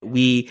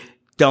we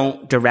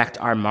don't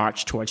direct our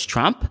march towards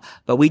Trump,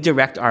 but we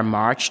direct our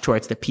march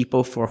towards the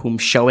people for whom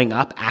showing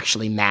up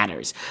actually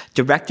matters.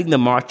 Directing the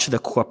march to the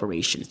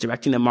corporations,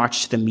 directing the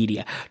march to the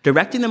media,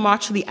 directing the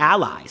march to the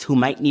allies who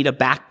might need a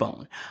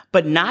backbone,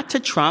 but not to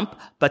Trump,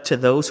 but to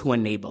those who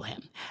enable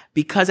him.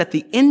 Because at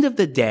the end of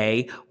the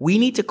day, we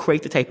need to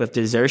create the type of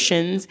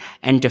desertions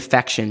and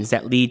defections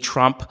that lead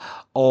Trump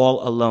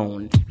all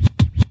alone.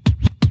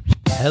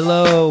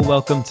 Hello,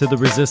 welcome to The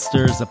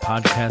Resistors, a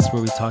podcast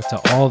where we talk to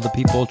all the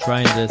people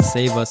trying to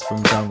save us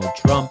from Donald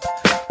Trump.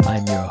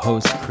 I'm your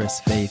host, Chris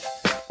Faith.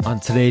 On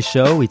today's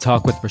show, we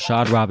talk with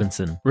Rashad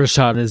Robinson.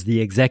 Rashad is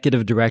the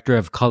Executive Director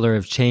of Color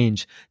of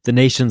Change, the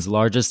nation's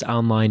largest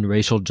online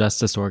racial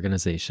justice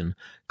organization.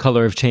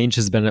 Color of Change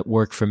has been at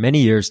work for many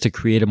years to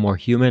create a more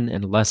human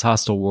and less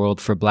hostile world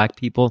for Black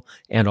people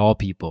and all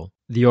people.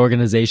 The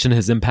organization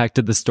has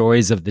impacted the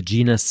stories of the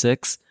Gina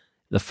 6,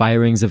 the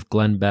firings of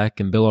Glenn Beck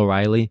and Bill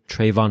O'Reilly,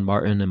 Trayvon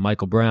Martin and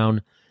Michael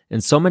Brown,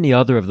 and so many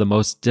other of the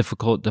most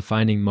difficult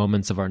defining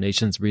moments of our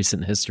nation's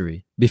recent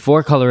history.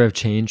 Before Color of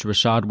Change,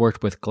 Rashad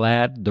worked with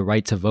GLAAD, the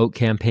Right to Vote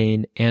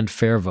campaign, and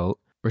Fair Vote.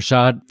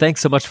 Rashad,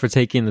 thanks so much for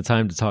taking the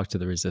time to talk to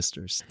the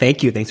Resistors.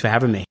 Thank you. Thanks for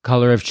having me.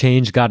 Color of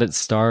Change got its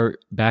start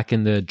back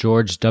in the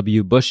George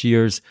W. Bush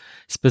years,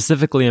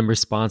 specifically in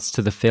response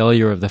to the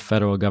failure of the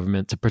federal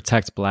government to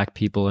protect Black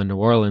people in New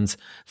Orleans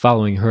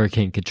following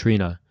Hurricane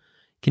Katrina.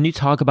 Can you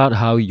talk about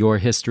how your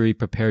history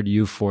prepared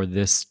you for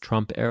this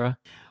Trump era?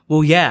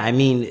 Well, yeah. I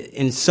mean,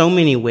 in so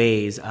many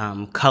ways,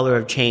 Color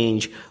of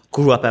Change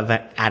grew up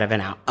out of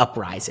an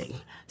uprising,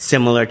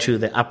 similar to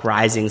the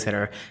uprisings that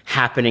are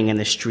happening in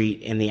the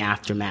street in the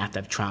aftermath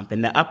of Trump.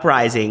 And the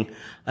uprising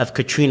of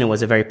Katrina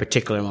was a very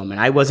particular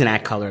moment. I wasn't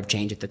at Color of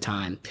Change at the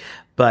time,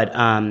 but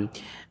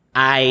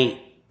I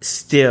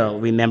still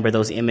remember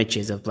those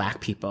images of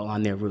Black people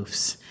on their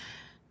roofs,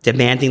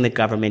 demanding the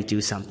government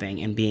do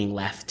something and being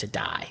left to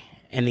die.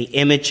 And the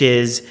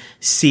images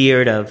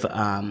seared of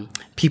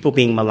people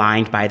being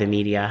maligned by the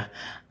media,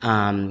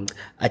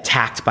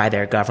 attacked by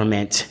their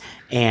government,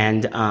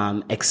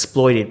 and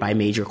exploited by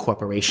major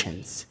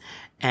corporations.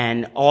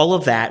 And all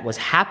of that was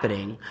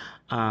happening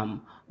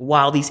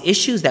while these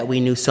issues that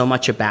we knew so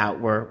much about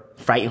were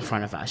right in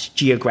front of us: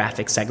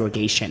 geographic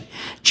segregation,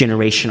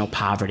 generational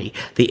poverty,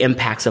 the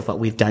impacts of what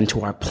we've done to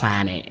our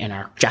planet and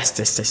our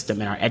justice system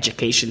and our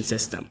education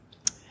system.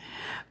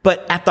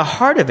 But at the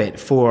heart of it,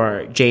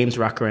 for James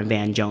Rucker and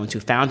Van Jones, who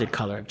founded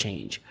Color of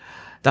Change,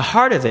 the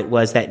heart of it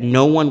was that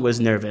no one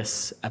was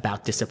nervous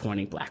about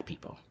disappointing Black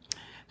people.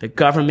 The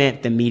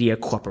government, the media,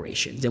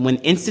 corporations. And when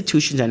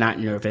institutions are not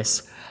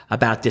nervous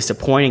about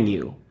disappointing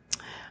you,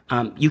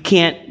 you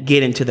can't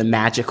get into the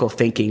magical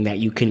thinking that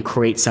you can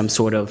create some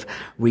sort of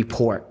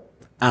report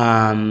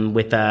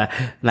with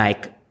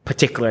a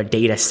particular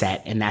data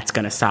set and that's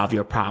going to solve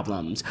your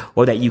problems,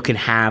 or that you can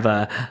have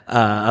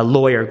a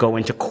lawyer go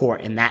into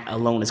court and that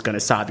alone is going to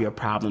solve your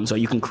problems, or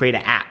you can create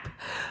an app.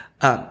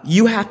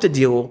 You have to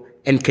deal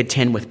and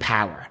contend with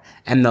power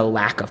and the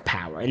lack of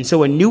power. And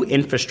so a new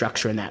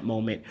infrastructure in that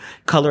moment,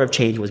 Color of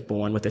Change, was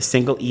born with a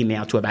single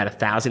email to about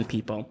 1,000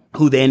 people,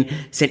 who then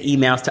sent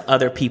emails to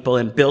other people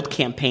and built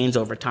campaigns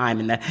over time.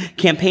 And the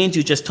campaigns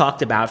you just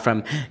talked about,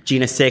 from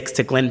Gina 6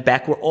 to Glenn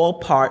Beck, were all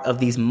part of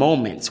these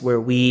moments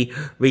where we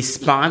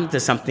responded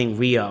to something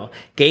real,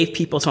 gave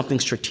people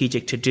something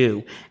strategic to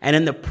do, and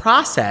in the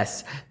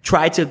process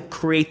tried to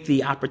create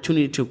the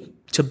opportunity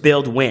to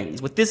build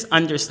wins, with this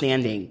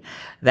understanding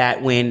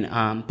that when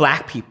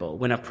Black people,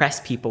 when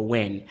oppressed people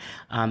win,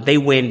 they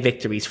win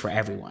victories for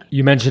everyone.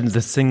 You mentioned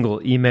the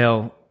single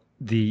email.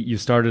 You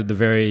started the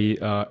very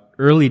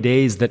early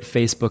days that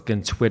Facebook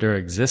and Twitter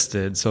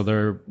existed, so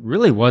there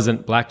really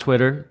wasn't Black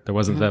Twitter. There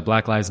wasn't the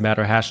Black Lives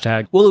Matter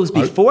hashtag. Well, it was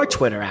before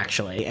Twitter,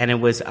 actually, and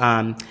it was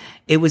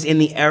in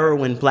the era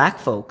when Black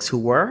folks who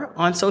were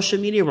on social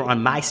media were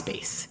on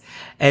MySpace.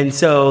 And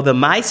so the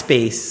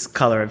MySpace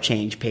Color of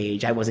Change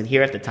page, I wasn't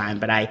here at the time,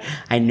 but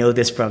I know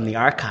this from the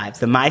archives.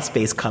 The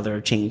MySpace Color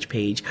of Change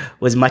page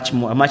was a much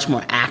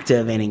more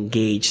active and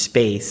engaged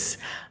space,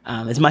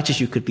 as much as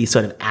you could be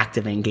sort of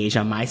active and engaged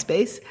on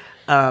MySpace.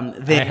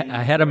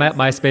 I had a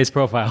MySpace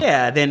profile.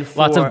 Yeah, then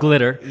lots of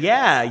glitter.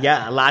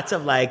 Yeah, lots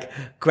of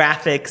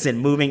graphics and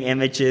moving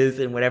images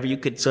and whatever you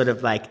could sort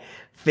of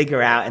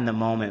figure out in the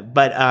moment.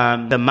 But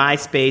the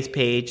MySpace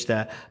page,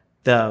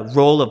 the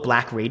role of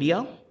Black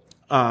radio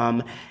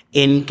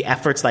in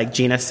efforts like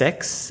Gina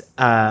 6,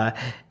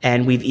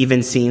 and we've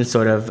even seen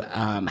sort of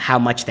how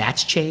much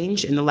that's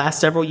changed in the last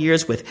several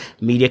years, with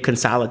media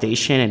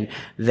consolidation and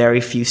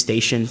very few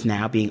stations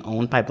now being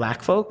owned by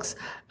Black folks.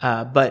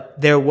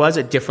 But there was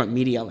a different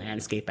media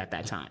landscape at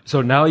that time.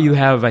 So now you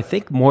have, I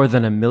think, more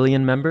than 1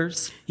 million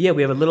members? Yeah,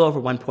 we have a little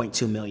over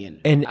 1.2 million.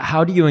 And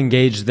how do you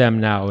engage them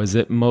now? Is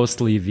it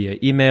mostly via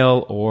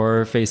email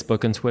or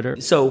Facebook and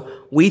Twitter? So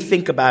we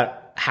think about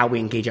how we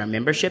engage our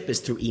membership is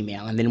through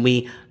email, and then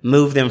we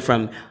move them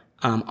from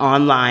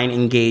online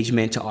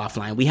engagement to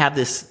offline. We have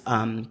this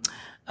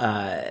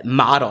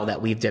model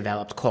that we've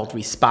developed called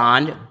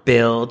Respond,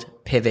 Build,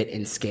 Pivot,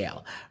 and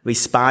Scale.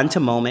 Respond to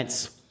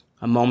moments,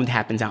 a moment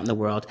happens out in the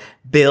world,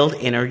 build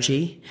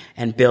energy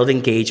and build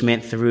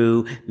engagement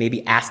through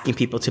maybe asking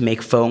people to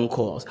make phone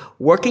calls,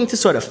 working to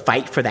sort of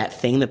fight for that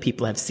thing that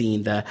people have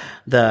seen, the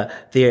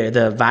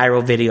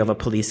viral video of a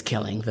police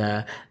killing,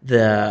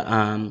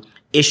 the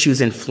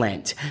issues in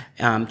Flint,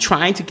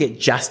 trying to get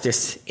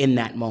justice in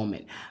that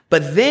moment.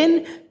 But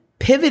then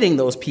pivoting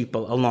those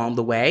people along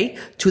the way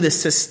to the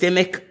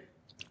systemic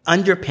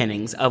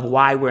underpinnings of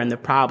why we're in the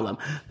problem,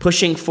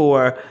 pushing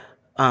for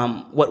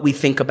what we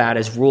think about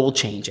as rule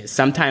changes.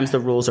 Sometimes the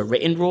rules are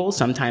written rules,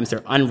 sometimes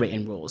they're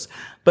unwritten rules.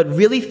 But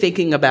really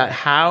thinking about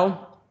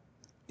how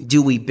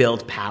do we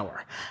build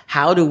power?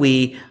 How do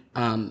we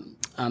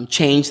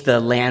change the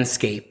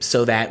landscape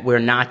so that we're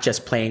not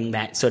just playing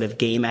that sort of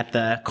game at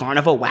the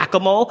carnival,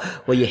 whack-a-mole,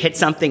 where you hit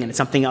something and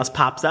something else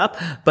pops up,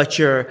 but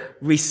you're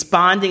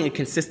responding and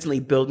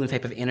consistently building the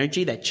type of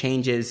energy that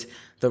changes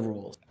the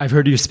rules. I've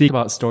heard you speak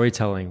about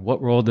storytelling.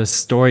 What role does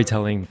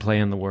storytelling play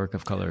in the work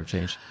of Color of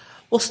Change?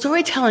 Well,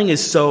 storytelling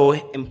is so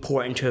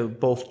important to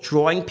both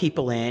drawing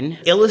people in,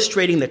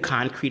 illustrating the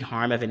concrete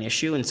harm of an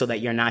issue, and so that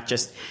you're not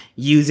just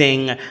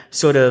using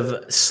sort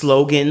of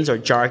slogans or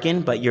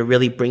jargon, but you're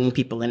really bringing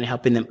people in and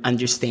helping them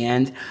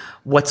understand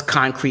what's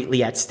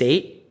concretely at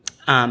stake.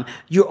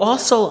 You're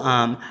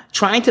also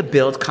trying to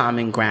build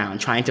common ground,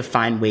 trying to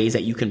find ways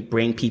that you can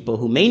bring people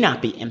who may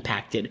not be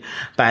impacted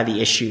by the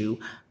issue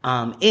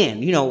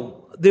in. You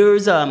know,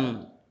 there's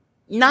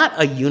not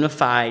a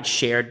unified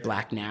shared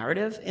Black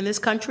narrative in this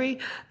country,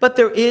 but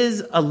there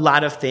is a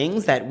lot of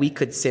things that we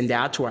could send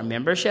out to our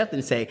membership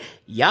and say,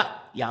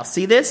 yup, y'all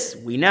see this?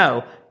 We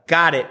know.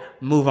 Got it.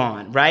 Move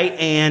on, right?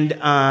 And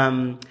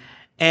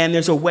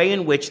there's a way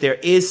in which there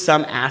is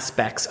some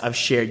aspects of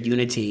shared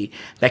unity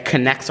that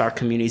connects our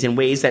communities in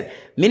ways that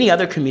many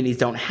other communities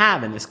don't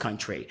have in this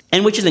country,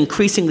 and which is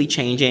increasingly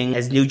changing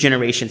as new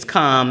generations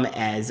come,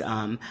 as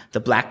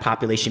the Black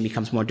population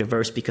becomes more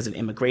diverse because of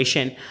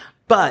immigration.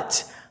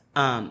 But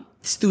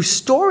through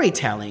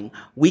storytelling,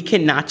 we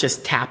can not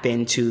just tap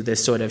into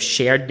this sort of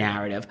shared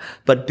narrative,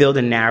 but build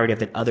a narrative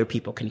that other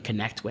people can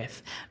connect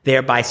with,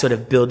 thereby sort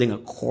of building a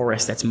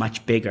chorus that's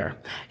much bigger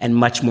and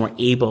much more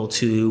able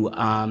to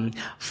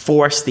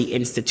force the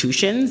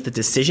institutions, the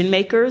decision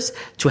makers,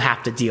 to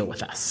have to deal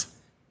with us.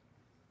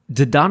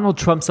 Did Donald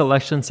Trump's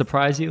election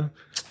surprise you?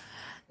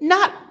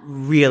 Not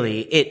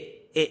really.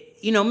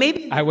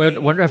 Maybe I would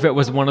wonder if it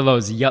was one of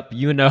those,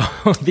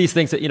 these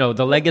things that,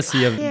 the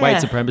legacy of white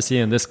supremacy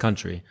in this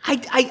country.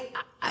 I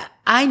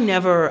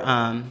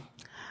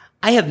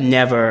have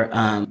never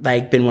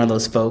been one of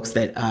those folks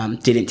that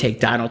didn't take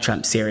Donald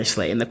Trump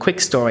seriously. And the quick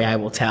story I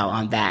will tell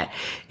on that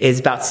is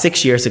about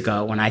 6 years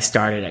ago when I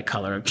started at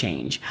Color of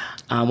Change.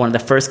 One of the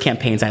first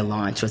campaigns I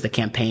launched was the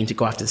campaign to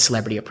go after the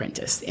Celebrity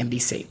Apprentice,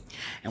 NBC.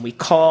 And we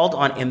called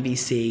on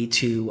NBC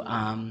to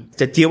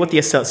deal with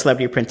the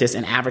Celebrity Apprentice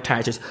and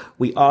advertisers.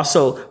 We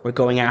also were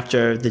going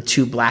after the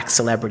 2 Black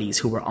celebrities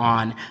who were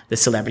on the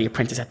Celebrity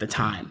Apprentice at the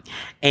time.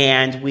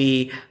 And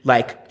we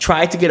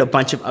tried to get a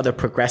bunch of other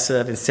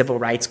progressive and civil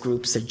rights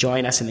groups to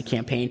join us in the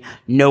campaign.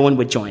 No one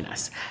would join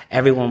us.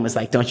 Everyone was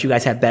like, don't you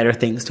guys have better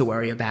things to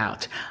worry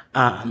about?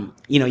 Rashad,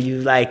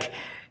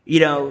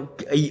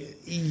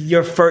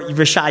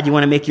 you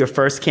want to make your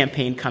first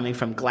campaign coming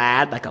from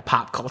GLAAD, like a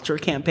pop culture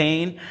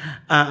campaign.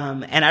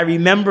 And I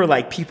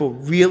remember people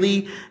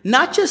really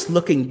not just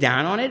looking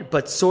down on it,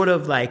 but sort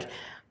of letting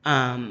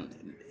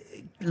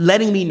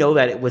me know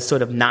that it was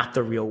sort of not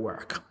the real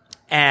work.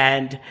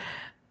 And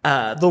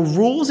the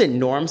rules and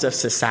norms of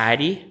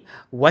society,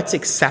 what's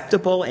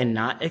acceptable and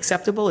not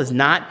acceptable does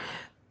not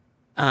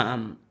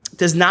come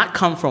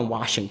from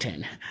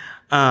Washington.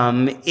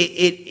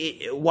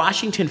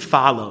 Washington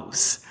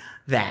follows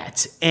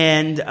that.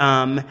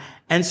 And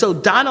so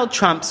Donald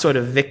Trump's sort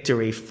of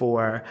victory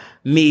for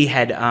me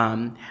had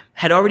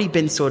already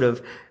been sort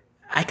of,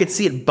 I could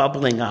see it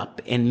bubbling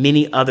up in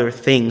many other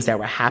things that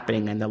were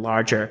happening in the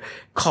larger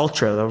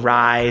culture, the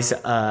rise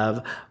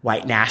of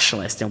white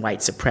nationalists and white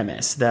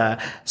supremacists,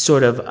 the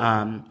sort of,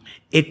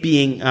 it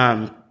being,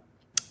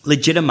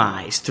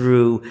 legitimized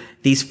through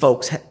these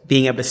folks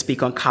being able to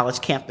speak on college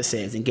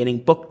campuses and getting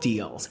book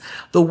deals.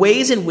 The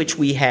ways in which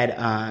we had,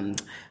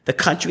 the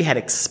country had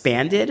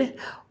expanded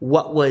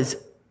what was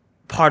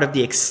part of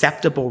the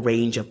acceptable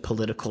range of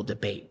political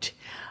debate.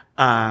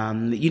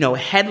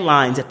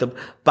 Headlines at the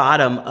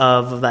bottom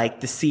of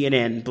the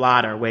CNN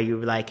blotter where you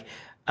were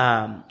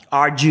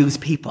are Jews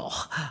people?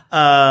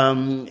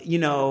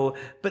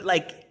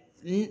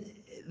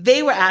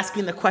 They were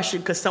asking the question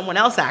because someone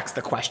else asked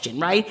the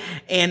question, right?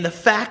 And the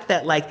fact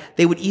that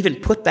they would even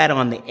put that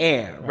on the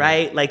air,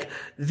 right?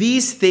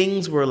 These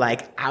things were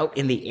out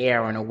in the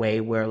air in a way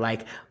where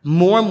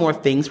more and more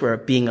things were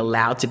being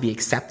allowed to be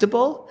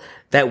acceptable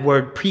that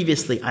were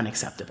previously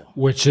unacceptable.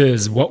 Which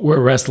is what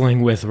we're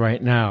wrestling with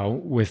right now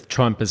with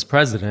Trump as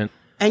president.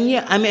 And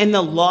yeah, I mean,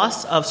 the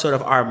loss of sort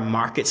of our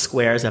market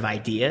squares of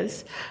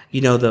ideas,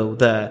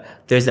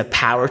 there's a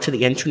power to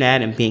the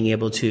internet and being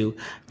able to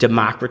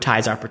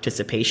democratize our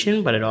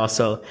participation, but it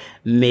also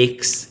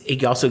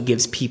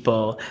gives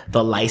people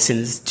the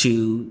license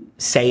to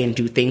say and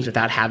do things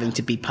without having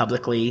to be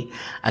publicly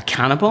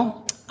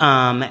accountable.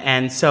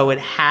 And so it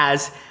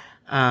has,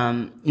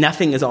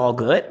 nothing is all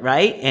good,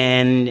 right?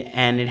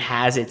 And it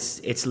has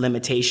its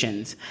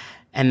limitations.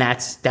 And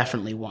that's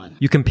definitely one.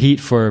 You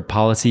compete for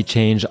policy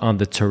change on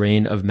the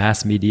terrain of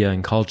mass media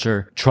and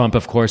culture. Trump,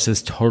 of course,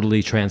 has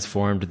totally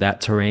transformed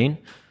that terrain.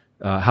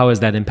 How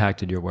has that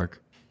impacted your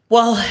work?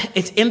 Well,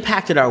 it's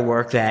impacted our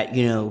work that,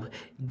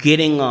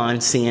 getting on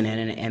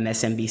CNN and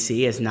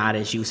MSNBC is not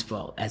as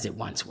useful as it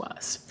once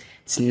was.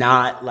 It's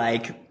not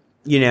like,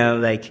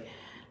 we're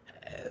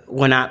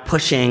not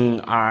pushing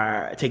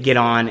to get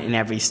on in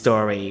every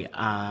story.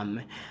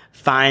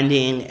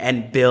 Finding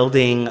and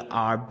building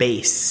our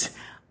base,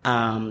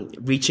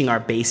 reaching our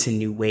base in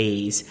new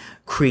ways,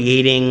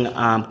 creating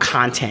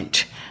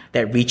content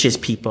that reaches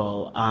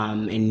people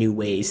in new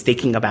ways,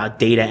 thinking about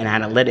data and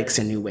analytics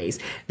in new ways.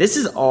 This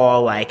is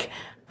all I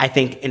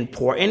think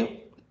important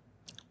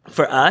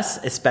for us,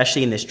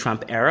 especially in this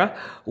Trump era,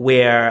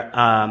 where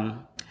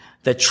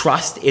the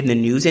trust in the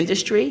news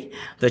industry,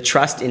 the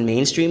trust in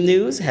mainstream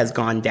news has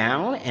gone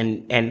down,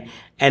 and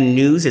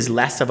news is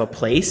less of a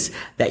place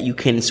that you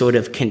can sort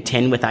of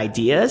contend with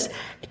ideas,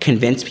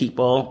 convince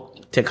people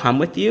to come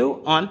with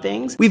you on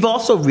things. We've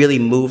also really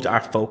moved our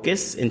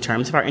focus in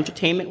terms of our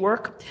entertainment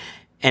work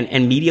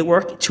and media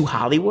work to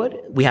Hollywood.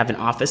 We have an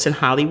office in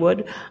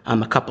Hollywood,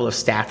 a couple of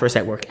staffers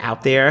that work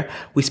out there.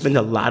 We spend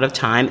a lot of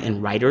time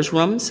in writers'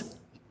 rooms,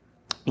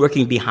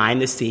 working behind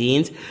the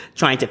scenes,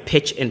 trying to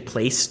pitch and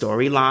place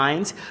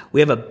storylines. We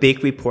have a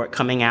big report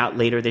coming out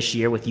later this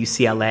year with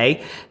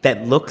UCLA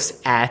that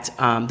looks at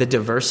the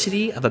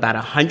diversity of about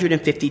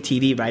 150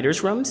 TV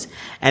writers' rooms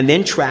and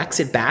then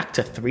tracks it back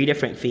to 3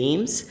 different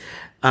themes.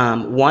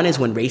 One is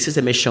when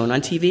racism is shown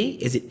on TV.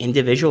 Is it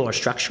individual or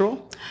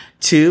structural?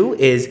 2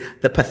 is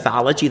the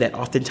pathology that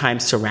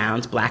oftentimes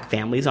surrounds Black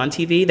families on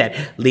TV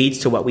that leads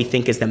to what we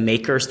think is the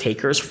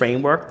makers-takers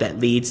framework that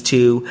leads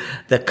to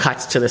the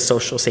cuts to the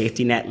social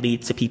safety net,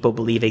 leads to people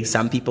believing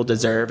some people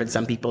deserve and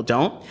some people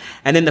don't.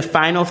 And then the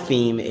final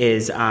theme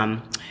is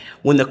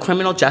when the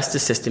criminal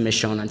justice system is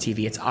shown on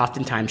TV, it's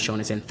oftentimes shown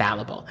as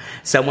infallible.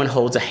 Someone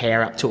holds a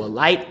hair up to a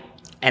light,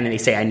 and then they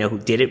say, I know who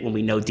did it, when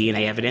we know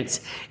DNA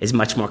evidence is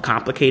much more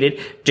complicated.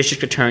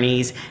 District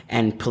attorneys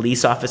and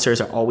police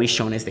officers are always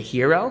shown as the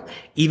hero.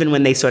 Even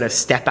when they sort of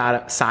step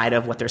outside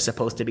of what they're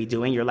supposed to be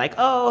doing, you're like,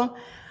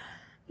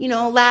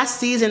 last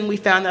season we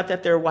found out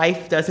that their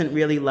wife doesn't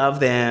really love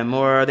them,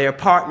 or their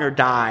partner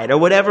died, or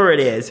whatever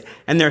it is.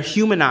 And they're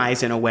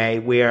humanized in a way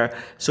where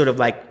sort of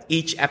like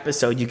each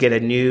episode you get a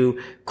new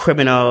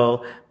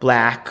criminal,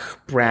 Black,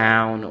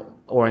 brown,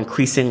 or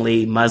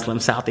increasingly Muslim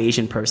South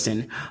Asian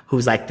person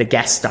who's like the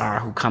guest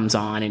star who comes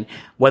on. And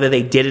whether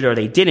they did it or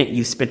they didn't,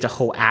 you spent a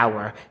whole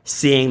hour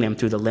seeing them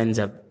through the lens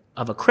of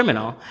a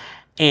criminal.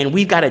 And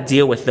we've got to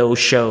deal with those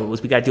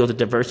shows. We've got to deal with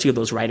the diversity of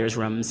those writers'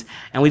 rooms.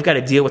 And we've got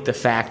to deal with the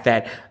fact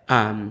that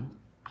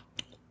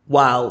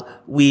while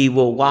we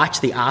will watch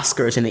the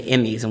Oscars and the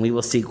Emmys and we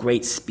will see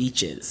great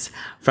speeches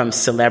from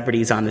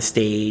celebrities on the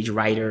stage,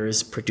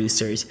 writers,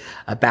 producers,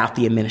 about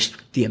the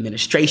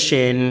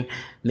administration,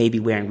 maybe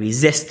wearing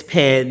resist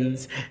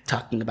pins,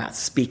 talking about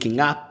speaking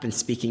up and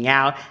speaking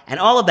out, and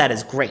all of that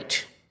is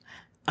great.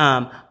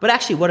 But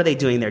actually, what are they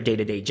doing in their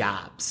day-to-day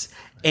jobs?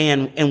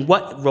 And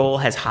what role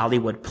has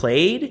Hollywood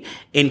played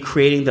in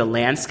creating the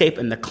landscape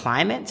and the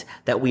climate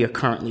that we are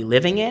currently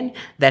living in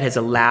that has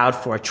allowed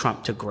for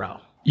Trump to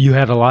grow? You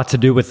had a lot to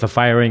do with the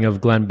firing of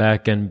Glenn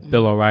Beck and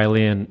Bill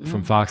O'Reilly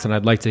from Fox, and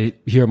I'd like to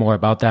hear more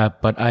about that.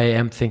 But I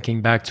am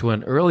thinking back to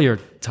an earlier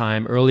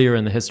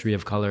in the history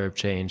of Color of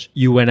Change.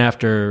 You went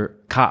after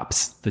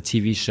Cops, the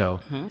TV show.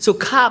 So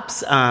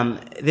Cops,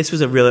 this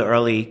was a really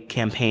early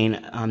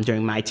campaign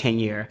during my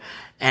tenure,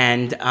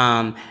 and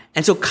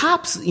so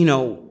Cops, had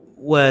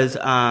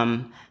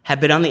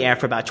been on the air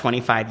for about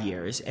 25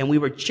 years, and we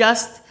were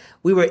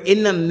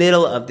in the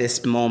middle of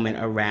this moment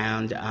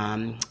around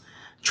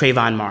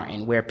Trayvon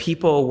Martin, where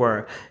people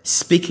were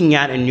speaking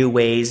out in new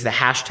ways. The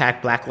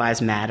hashtag Black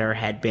Lives Matter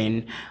had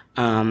been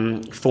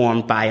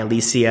formed by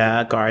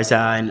Alicia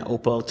Garza and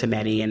Opal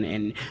Tometi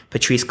and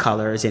Patrisse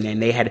Cullors, and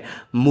they had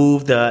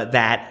moved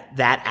that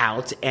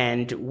out.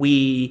 And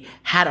we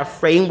had a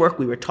framework.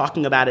 We were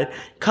talking about it.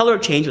 Color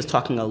of Change was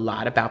talking a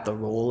lot about the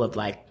role of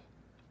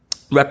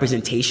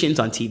representations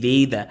on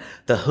TV,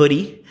 the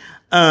hoodie,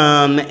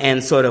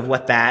 and sort of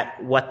what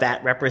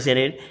that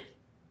represented.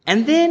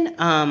 And then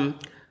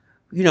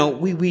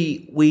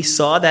we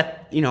saw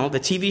that, the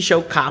TV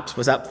show Cops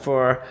was up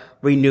for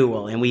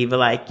renewal, and we were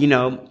like,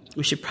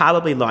 we should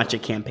probably launch a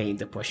campaign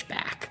to push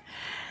back.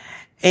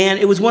 And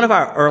it was one of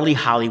our early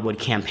Hollywood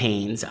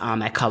campaigns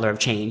at Color of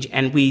Change,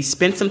 and we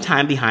spent some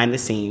time behind the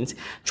scenes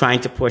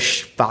trying to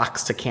push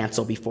Fox to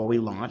cancel before we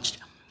launched.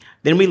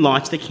 Then we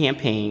launched the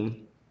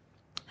campaign,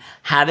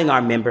 having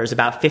our members,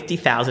 about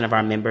 50,000 of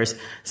our members,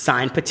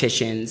 sign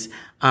petitions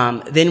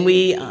Then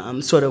we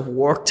sort of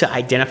worked to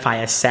identify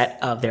a set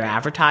of their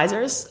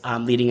advertisers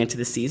leading into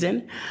the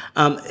season.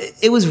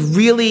 It was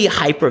really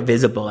hyper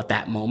visible at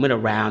that moment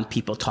around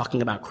people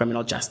talking about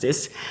criminal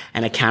justice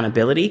and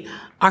accountability.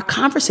 Our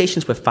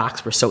conversations with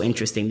Fox were so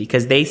interesting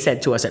because they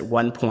said to us at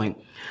one point,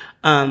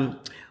 maybe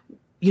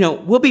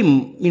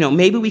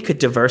we could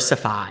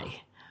diversify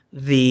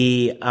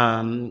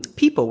the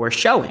people we're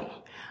showing.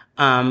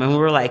 And we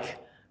were like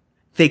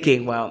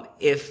thinking, well,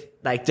 if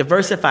like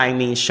diversifying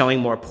means showing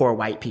more poor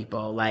white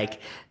people, like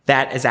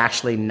that is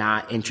actually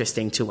not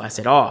interesting to us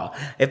at all.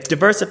 If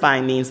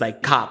diversifying means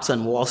like cops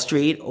on Wall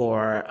Street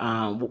or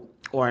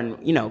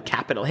in,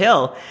 Capitol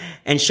Hill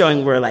and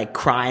showing where like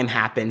crime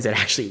happens that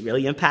actually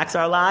really impacts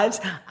our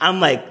lives, I'm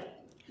like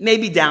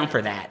maybe down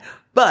for that.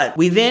 But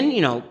we then,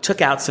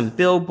 took out some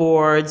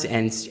billboards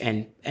and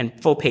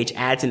full page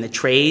ads in the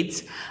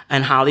trades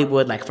and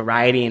Hollywood, like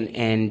Variety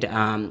and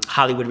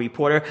Hollywood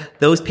Reporter.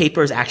 Those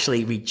papers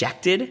actually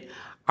rejected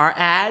our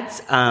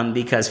ads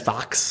because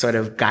Fox sort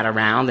of got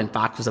around, and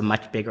Fox was a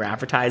much bigger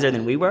advertiser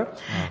than we were.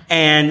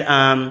 And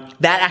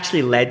that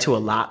actually led to a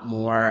lot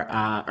more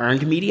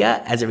earned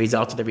media as a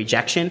result of the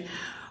rejection.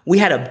 We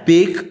had a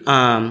big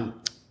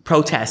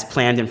protest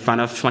planned in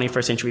front of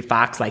 21st Century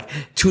Fox, like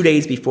 2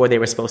 days before they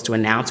were supposed to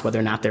announce whether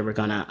or not they were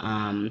going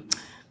to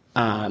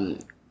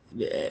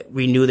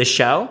renew the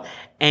show.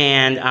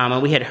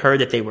 And we had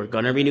heard that they were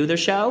going to renew the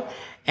show,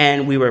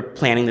 and we were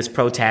planning this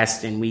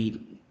protest, and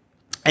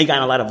I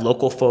got a lot of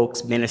local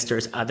folks,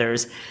 ministers,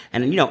 others.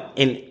 And,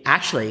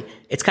 actually,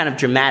 it's kind of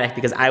dramatic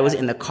because I was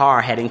in the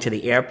car heading to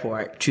the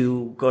airport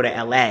to go to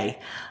LA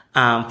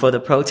for the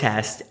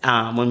protest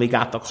when we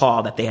got the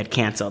call that they had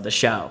canceled the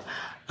show.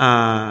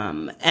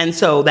 And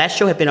so that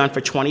show had been on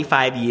for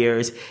 25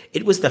 years.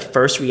 It was the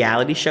first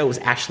reality show. It was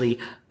actually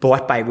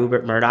bought by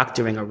Rupert Murdoch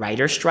during a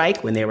writer's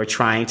strike when they were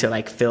trying to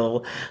like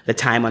fill the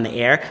time on the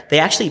air. They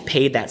actually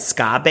paid that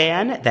ska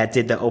band that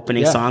did the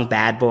opening song,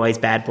 Bad Boys,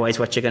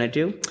 What You Gonna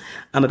Do?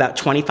 About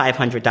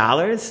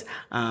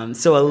 $2,500.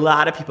 So a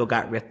lot of people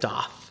got ripped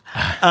off,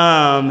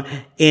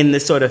 in the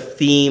sort of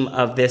theme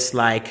of this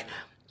like,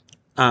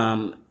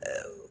 kind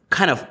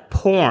of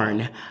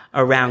porn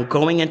around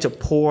going into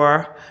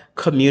poor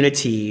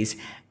communities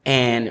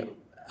and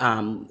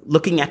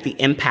looking at the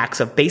impacts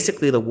of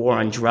basically the war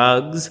on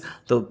drugs,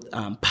 the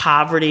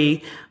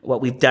poverty, what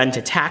we've done to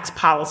tax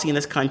policy in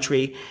this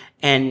country,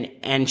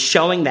 and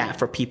showing that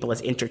for people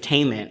as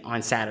entertainment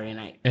on Saturday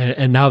night.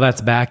 And now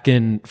that's back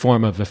in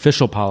form of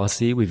official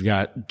policy. We've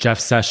got Jeff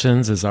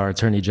Sessions as our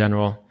Attorney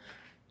General,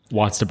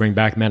 wants to bring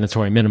back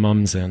mandatory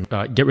minimums and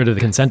get rid of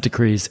the consent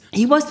decrees.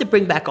 He wants to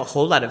bring back a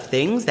whole lot of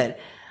things that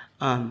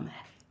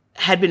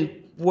had been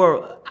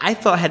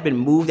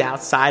moved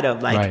outside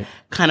of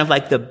kind of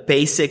like the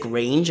basic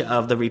range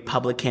of the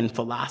Republican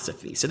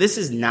philosophy. So this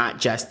is not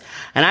just,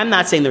 and I'm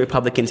not saying the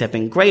Republicans have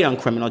been great on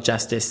criminal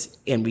justice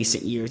in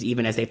recent years,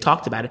 even as they've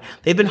talked about it.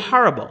 They've been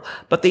horrible,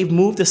 but they've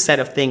moved a set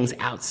of things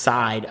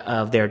outside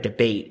of their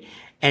debate.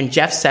 And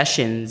Jeff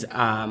Sessions,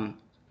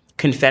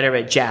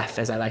 Confederate Jeff,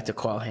 as I like to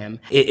call him,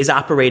 is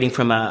operating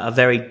from a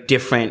very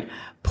different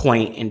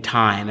point in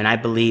time. And I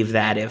believe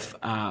that if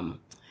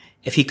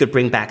he could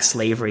bring back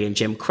slavery and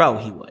Jim Crow,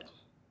 he would.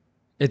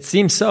 It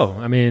seems so.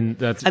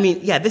 This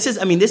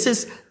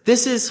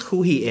is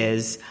who he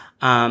is.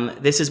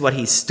 This is what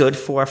he stood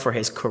for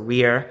his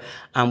career.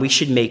 We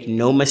should make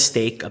no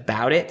mistake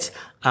about it.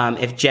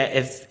 If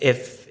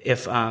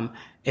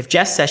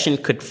Jeff Sessions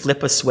could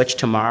flip a switch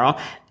tomorrow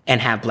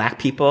and have black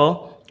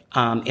people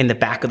in the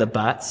back of the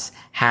bus,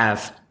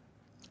 have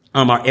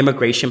our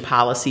immigration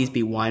policies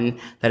be one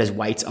that is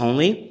whites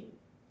only,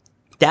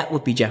 that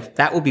would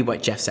be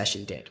what Jeff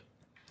Sessions did.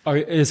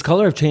 Is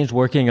Color of Change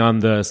working on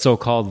the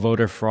so-called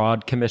Voter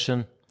Fraud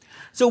Commission?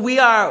 So we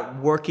are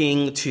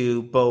working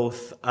to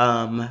both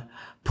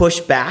push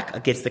back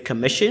against the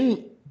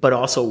commission, but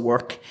also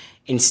work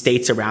in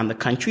states around the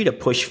country to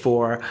push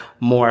for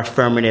more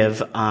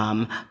affirmative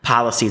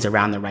policies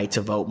around the right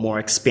to vote, more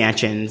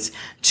expansions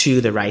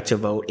to the right to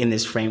vote in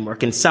this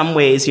framework. In some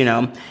ways,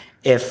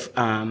 if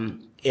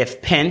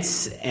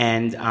Pence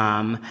and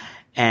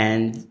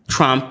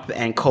Trump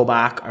and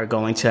Kobach are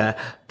going to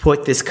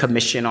put this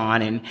commission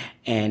on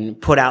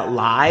and put out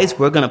lies,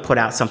 we're going to put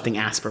out something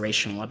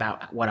aspirational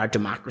about what our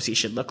democracy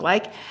should look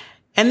like.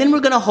 And then we're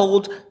going to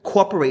hold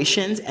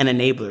corporations and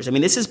enablers.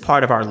 This is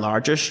part of our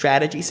larger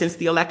strategy since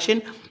the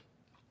election,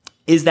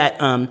 is that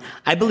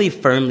I believe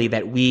firmly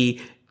that we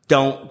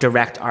don't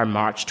direct our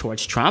march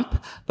towards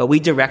Trump, but we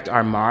direct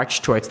our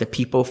march towards the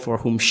people for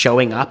whom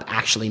showing up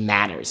actually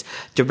matters.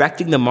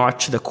 Directing the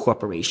march to the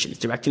corporations,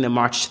 directing the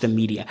march to the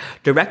media,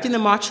 directing the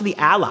march to the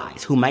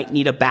allies who might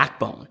need a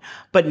backbone,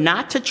 but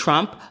not to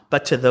Trump,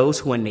 but to those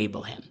who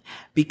enable him.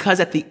 Because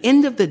at the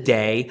end of the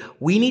day,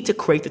 we need to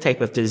create the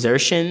type of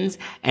desertions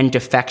and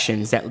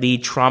defections that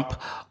lead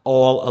Trump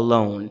all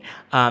alone.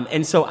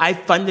 And so I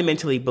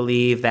fundamentally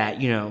believe that,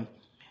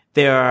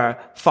 there are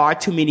far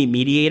too many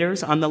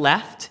mediators on the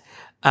left.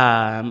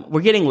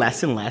 We're getting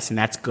less and less, and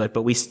that's good,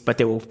 but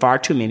there were far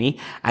too many.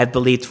 I've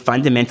believed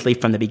fundamentally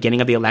from the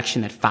beginning of the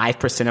election that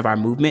 5% of our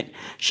movement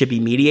should be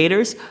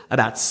mediators.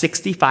 About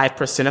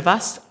 65% of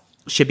us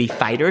should be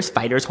fighters.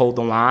 Fighters hold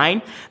the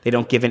line. They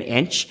don't give an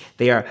inch.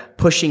 They are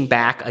pushing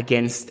back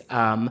against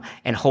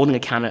and holding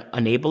account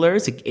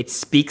enablers. It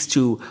speaks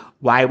to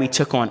why we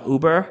took on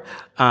Uber.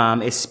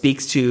 It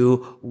speaks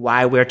to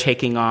why we're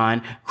taking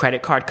on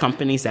credit card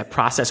companies that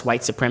process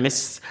white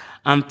supremacists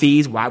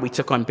fees, why we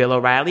took on Bill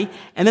O'Reilly.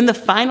 And then the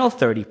final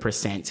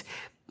 30%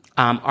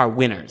 are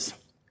winners.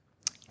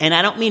 And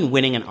I don't mean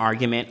winning an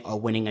argument or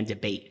winning a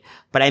debate,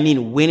 but I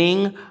mean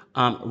winning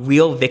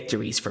real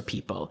victories for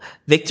people.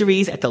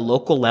 Victories at the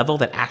local level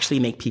that actually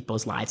make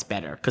people's lives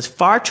better. Because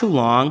far too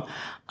long,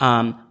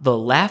 the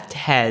left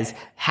has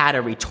had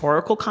a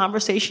rhetorical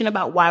conversation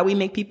about why we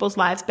make people's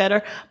lives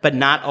better, but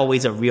not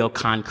always a real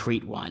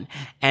concrete one.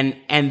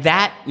 And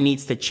that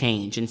needs to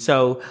change. And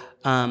so,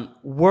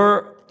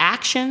 we're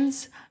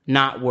actions,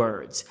 not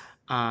words.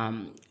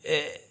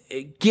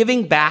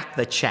 Giving back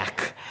the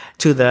check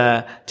to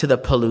the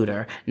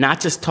polluter, not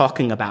just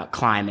talking about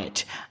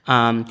climate.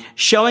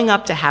 Showing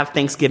up to have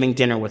Thanksgiving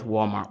dinner with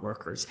Walmart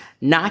workers,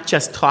 not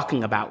just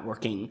talking about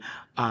working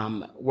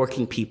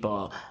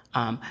people.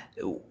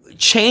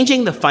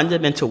 Changing the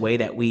fundamental way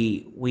that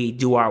we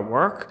do our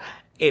work.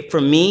 It,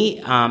 for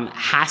me,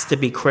 has to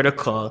be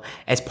critical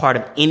as part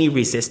of any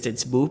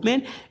resistance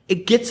movement.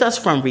 It gets us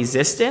from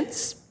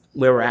resistance,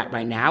 where we're at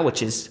right now,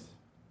 which is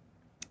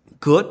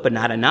good but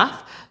not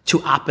enough,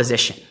 to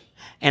opposition.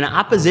 And an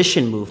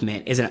opposition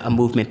movement isn't a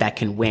movement that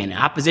can win. An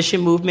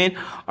opposition movement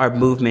are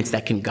movements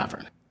that can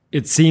govern.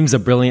 It seems a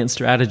brilliant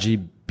strategy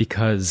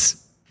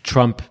because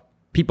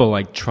people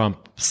like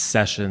Trump,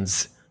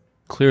 Sessions,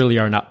 clearly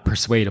are not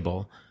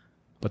persuadable.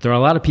 But there are a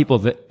lot of people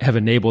that have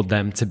enabled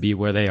them to be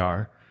where they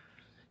are.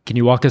 Can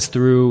you walk us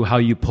through how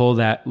you pull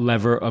that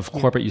lever of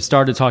corporate? You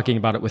started talking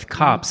about it with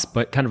cops,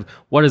 but kind of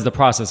what is the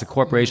process? A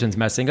corporation's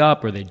messing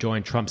up, or they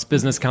join Trump's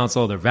business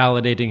council, they're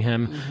validating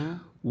him. Mm-hmm.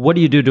 What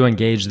do you do to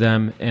engage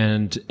them?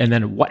 And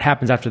then what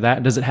happens after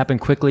that? Does it happen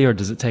quickly or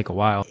does it take a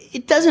while?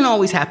 It doesn't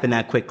always happen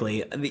that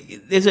quickly.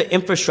 There's an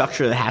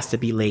infrastructure that has to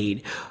be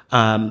laid.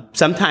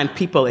 Sometimes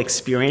people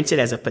experience it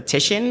as a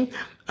petition,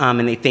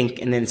 and they think,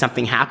 and then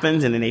something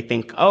happens and then they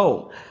think,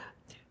 oh,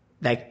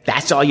 like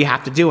that's all you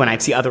have to do. And I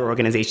see other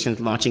organizations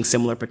launching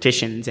similar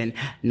petitions and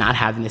not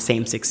having the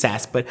same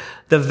success. But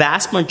the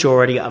vast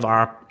majority of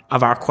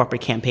our corporate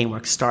campaign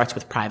work starts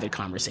with private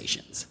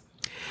conversations.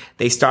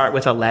 They start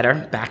with a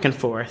letter back and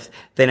forth.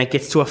 Then it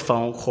gets to a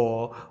phone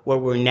call where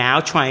we're now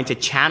trying to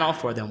channel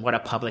for them what a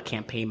public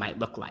campaign might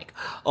look like.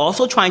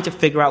 Also trying to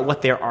figure out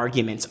what their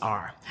arguments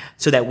are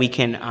so that we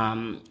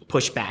can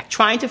push back.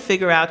 Trying to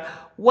figure out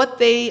what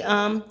they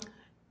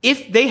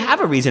if they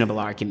have a reasonable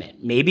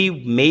argument.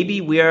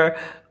 Maybe we're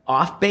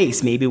off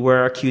base. Maybe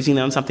we're accusing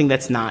them of something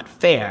that's not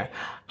fair.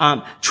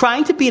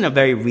 Trying to be in a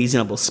very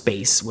reasonable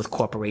space with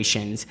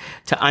corporations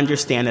to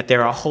understand that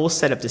there are a whole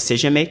set of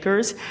decision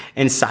makers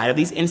inside of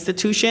these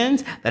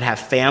institutions that have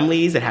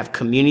families, that have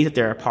communities that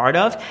they're a part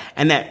of,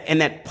 and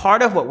that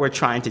part of what we're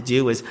trying to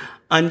do is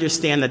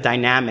understand the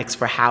dynamics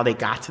for how they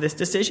got to this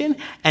decision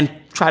and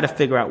try to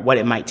figure out what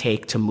it might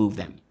take to move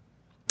them.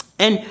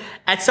 And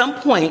at some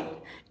point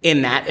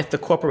in that, if the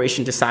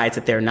corporation decides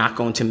that they're not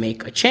going to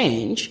make a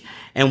change,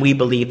 and we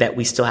believe that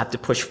we still have to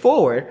push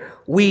forward,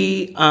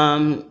 we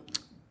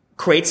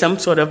create some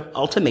sort of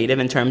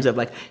ultimatum in terms of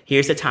like,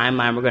 here's the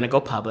timeline, we're going to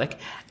go public.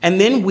 And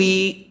then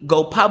we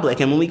go public.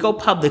 And when we go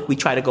public, we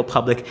try to go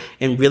public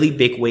in really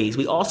big ways.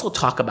 We also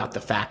talk about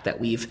the fact that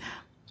we've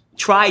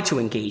tried to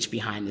engage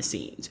behind the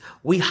scenes.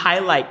 We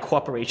highlight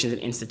corporations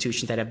and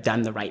institutions that have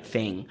done the right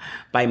thing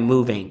by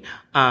moving.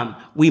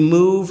 We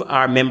move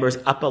our members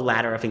up a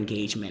ladder of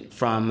engagement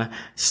from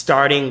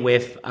starting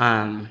with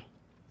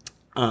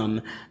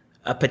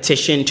a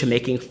petition to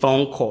making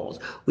phone calls.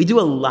 We do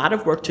a lot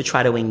of work to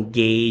try to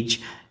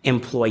engage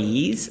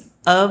employees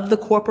of the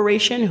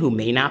corporation who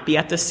may not be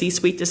at the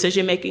C-suite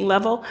decision-making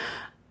level.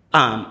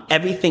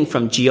 Everything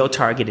from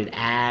geo-targeted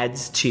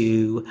ads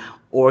to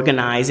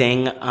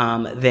organizing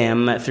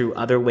them through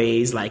other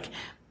ways like,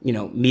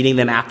 meeting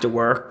them after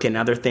work and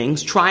other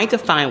things, trying to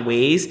find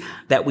ways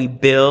that we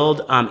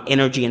build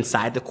energy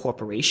inside the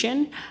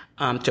corporation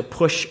to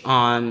push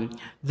on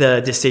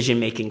the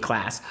decision-making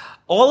class.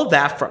 All of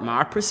that, from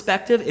our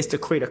perspective, is to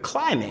create a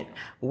climate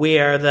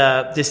where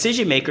the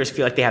decision makers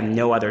feel like they have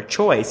no other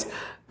choice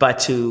but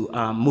to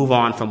move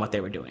on from what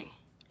they were doing.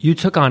 You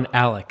took on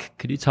ALEC.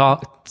 Could you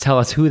tell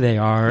us who they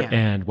are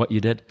and what you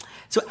did?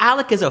 So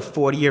ALEC is a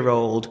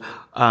 40-year-old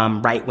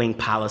right-wing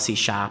policy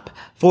shop,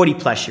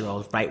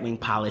 40-plus-year-old right-wing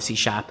policy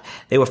shop.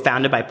 They were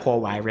founded by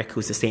Paul Weyrich,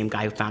 who's the same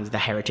guy who founded the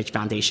Heritage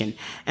Foundation.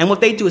 And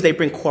what they do is they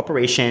bring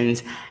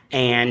corporations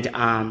and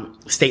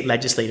state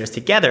legislators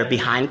together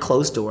behind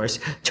closed doors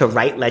to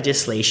write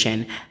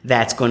legislation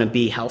that's going to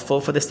be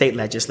helpful for the state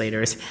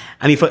legislators.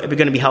 Going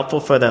to be helpful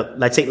for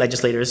the state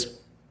legislators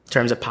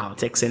terms of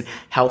politics and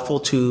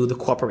helpful to the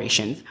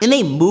corporations. And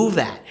they moved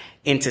that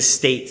into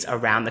states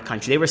around the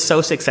country. They were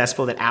so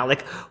successful that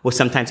ALEC would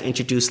sometimes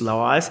introduce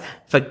laws.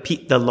 The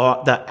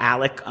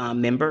ALEC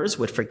members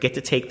would forget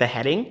to take the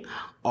heading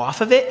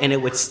off of it, and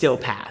it would still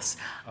pass.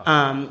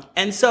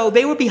 And so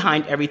they were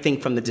behind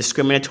everything from the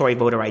discriminatory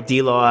voter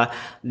ID law,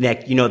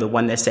 that, the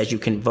one that says you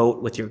can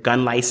vote with your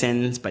gun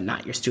license but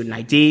not your student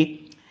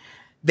ID.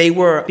 They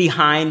were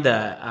behind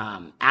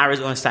the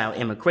Arizona-style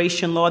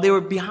immigration law. They were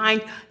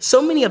behind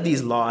so many of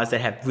these laws that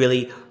have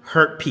really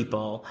hurt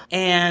people.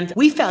 And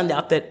we found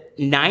out that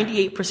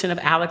 98% of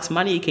ALEC's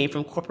money came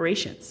from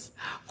corporations.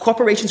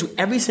 Corporations who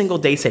every single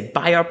day said,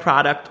 buy our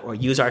product or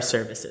use our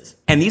services.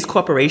 And these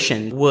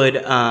corporations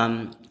would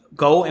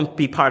go and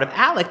be part of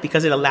ALEC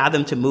because it allowed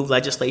them to move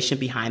legislation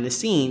behind the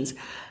scenes,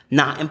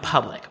 not in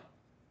public.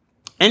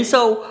 And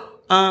so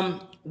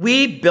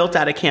we built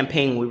out a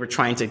campaign. We were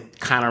trying to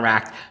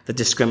counteract the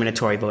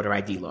discriminatory voter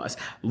ID laws,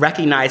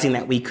 recognizing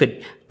that we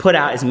could put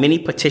out as many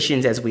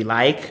petitions as we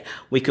like.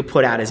 We could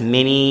put out as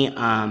many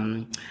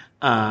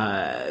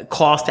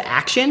calls to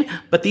action,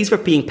 but these were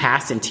being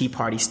passed in Tea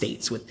Party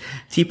states with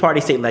Tea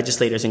Party state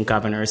legislators and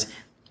governors.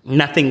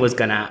 Nothing was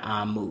going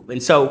to move.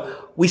 And so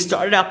we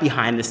started out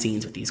behind the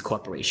scenes with these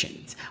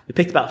corporations. We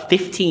picked about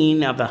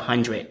 15 of the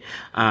 100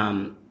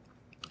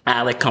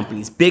 ALEC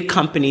companies, big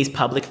companies,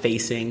 public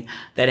facing,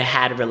 that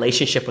had a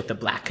relationship with the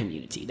Black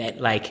community,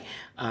 that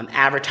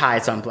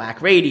advertised on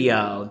Black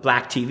radio,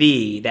 Black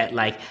TV, that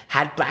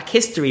had Black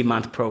History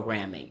Month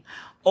programming.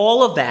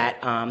 All of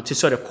that to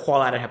sort of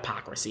call out a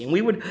hypocrisy. And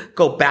we would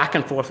go back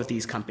and forth with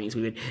these companies.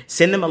 We would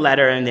send them a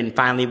letter, and then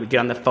finally we'd get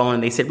on the phone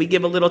and they said, we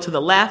give a little to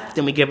the left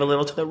and we give a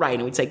little to the right.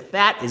 And we'd say,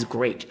 that is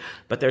great,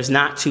 but there's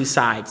not two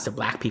sides to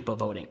Black people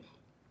voting.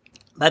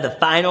 By the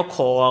final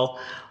call,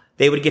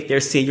 they would get their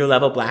senior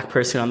level Black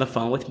person on the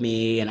phone with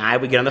me, and I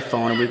would get on the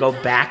phone, and we'd go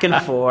back and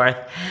forth.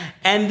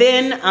 And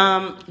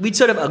then we'd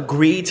sort of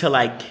agree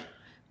to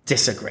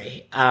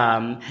disagree. So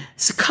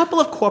a couple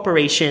of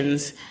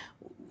corporations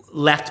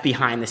left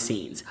behind the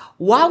scenes.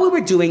 While we were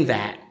doing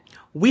that,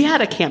 we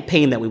had a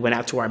campaign that we went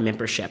out to our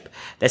membership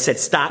that said,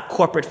 stop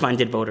corporate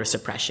funded voter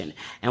suppression.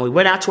 And we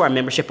went out to our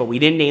membership, but we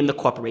didn't name the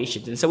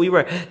corporations. And so we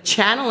were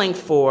channeling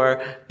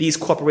for these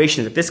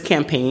corporations that this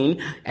campaign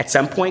at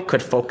some point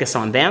could focus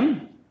on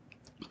them,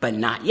 but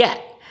not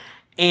yet.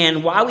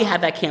 And while we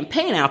had that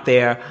campaign out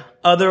there,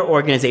 other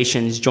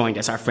organizations joined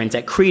us. Our friends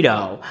at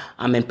Credo,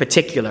 in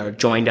particular,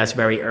 joined us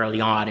very early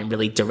on and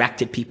really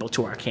directed people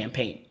to our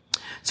campaign.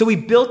 So we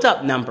built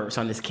up numbers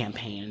on this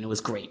campaign, and it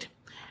was great.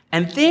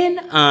 And then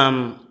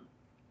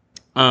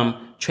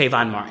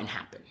Trayvon Martin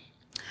happened.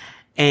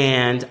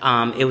 And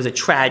it was a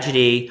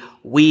tragedy.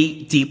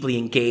 We deeply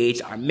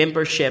engaged. Our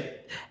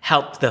membership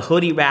helped the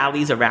hoodie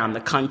rallies around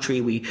the country.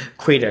 We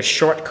created a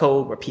short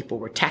code where people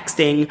were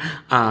texting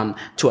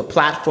to a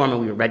platform, and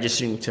we were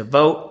registering to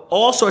vote.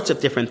 All sorts of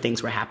different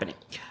things were happening.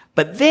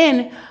 But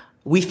then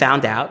we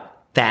found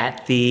out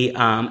that the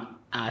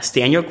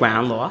Stand Your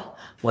Ground law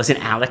was an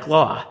ALEC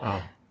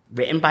law,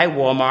 written by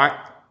Walmart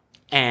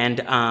and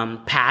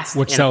passed.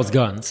 Which sells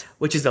guns.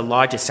 Which is the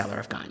largest seller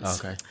of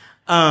guns. Okay.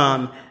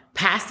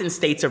 Passed in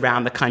states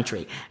around the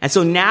country. And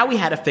so now we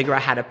had to figure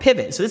out how to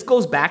pivot. So this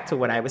goes back to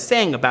what I was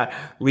saying about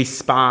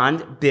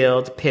respond,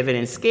 build, pivot,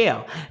 and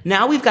scale.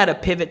 Now we've got to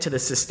pivot to the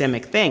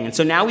systemic thing. And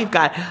so now we've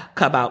got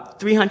about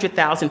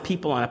 300,000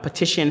 people on a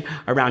petition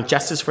around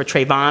justice for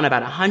Trayvon,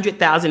 about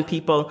 100,000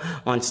 people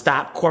on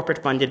stop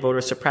corporate funded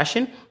voter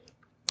suppression.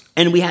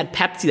 And we had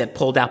Pepsi that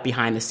pulled out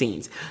behind the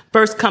scenes.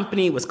 First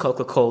company was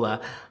Coca-Cola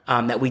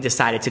that we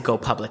decided to go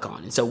public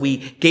on. And so we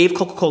gave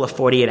Coca-Cola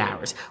 48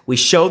 hours. We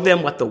showed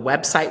them what the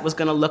website was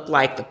going to look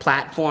like, the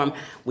platform.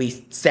 We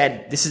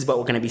said, this is what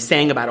we're going to be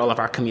saying about all of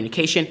our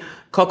communication.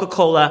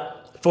 Coca-Cola,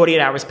 48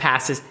 hours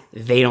passes,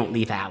 they don't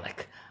leave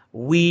ALEC.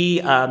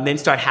 We then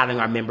start having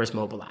our members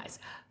mobilize.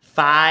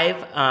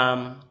 5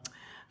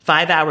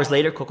 hours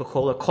later,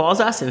 Coca-Cola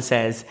calls us and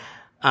says,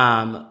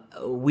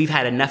 we've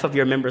had enough of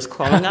your members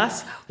calling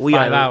us. 5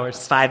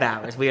 hours. 5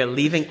 hours. We are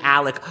leaving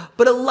ALEC.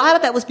 But a lot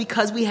of that was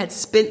because we had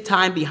spent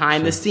time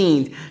behind the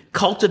scenes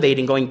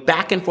cultivating, going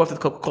back and forth with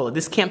Coca-Cola.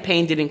 This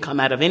campaign didn't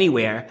come out of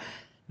anywhere.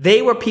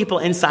 They were people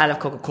inside of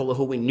Coca-Cola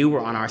who we knew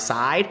were on our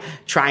side,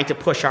 trying to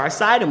push our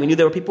side, and we knew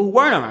there were people who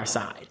weren't on our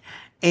side.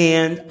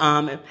 And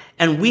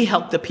we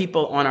helped the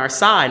people on our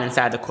side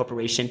inside the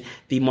corporation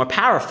be more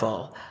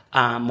powerful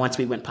once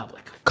we went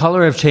public.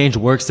 Color of Change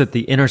works at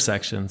the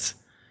intersections.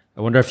 I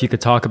wonder if you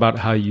could talk about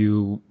how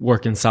you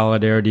work in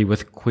solidarity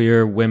with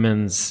queer,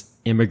 women's,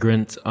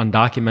 immigrant,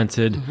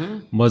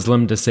 undocumented,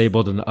 Muslim,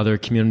 disabled, and other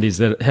communities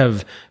that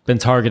have been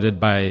targeted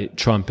by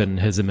Trump and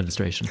his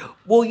administration.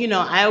 Well,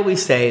 I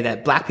always say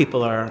that Black people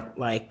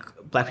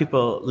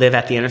live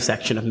at the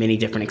intersection of many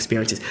different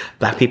experiences.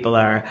 Black people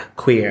are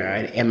queer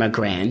and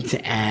immigrant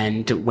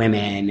and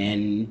women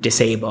and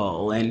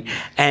disabled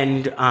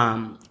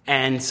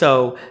and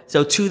so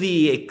to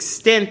the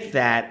extent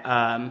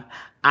that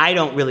I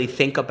don't really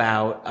think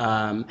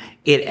about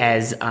it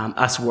as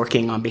us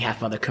working on behalf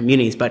of other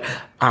communities, but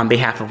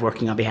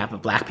working on behalf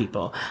of Black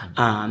people.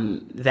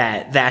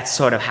 That's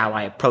sort of how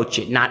I approach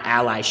it, not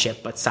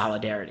allyship, but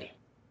solidarity.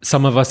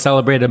 Some of us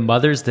celebrated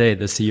Mother's Day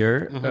this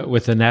year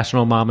with the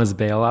National Mamas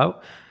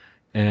Bailout.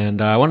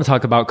 And I want to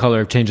talk about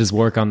Color of Change's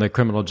work on the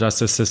criminal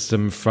justice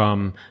system,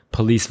 from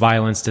police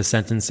violence to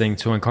sentencing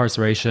to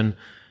incarceration,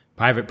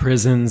 private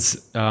prisons,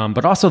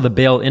 but also the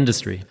bail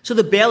industry. So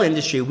the bail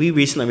industry, we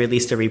recently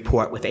released a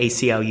report with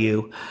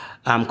ACLU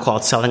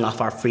called Selling Off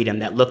Our Freedom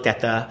that looked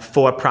at the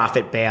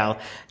for-profit bail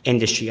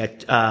industry, a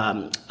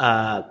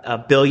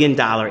 $1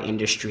 billion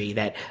industry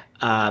that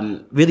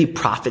really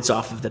profits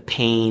off of the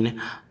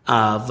pain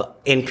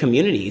in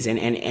communities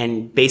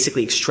and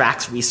basically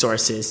extracts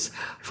resources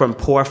from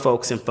poor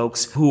folks and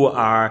folks who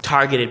are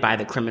targeted by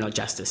the criminal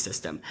justice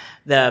system.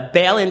 The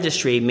bail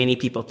industry, many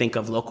people think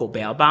of local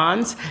bail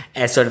bonds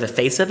as sort of the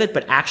face of it,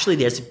 but actually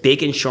there's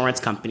big insurance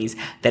companies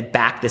that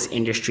back this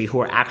industry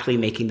who are actually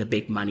making the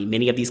big money.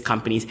 Many of these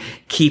companies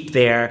keep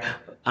their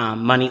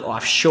money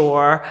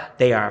offshore.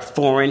 They are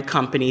foreign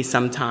companies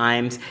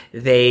sometimes.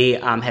 They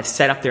have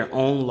set up their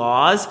own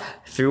laws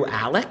through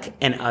ALEC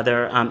and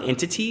other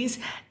entities,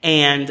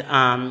 and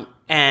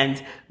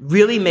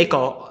really make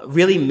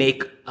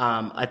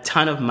a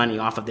ton of money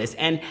off of this,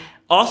 and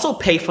also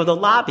pay for the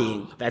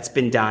lobbying that's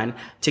been done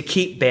to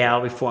keep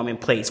bail reform in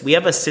place. We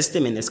have a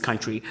system in this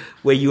country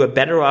where you are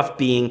better off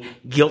being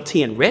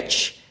guilty and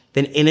rich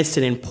than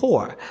innocent and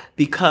poor,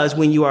 because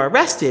when you are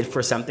arrested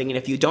for something, and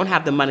if you don't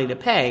have the money to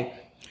pay,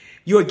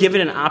 you are given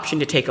an option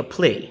to take a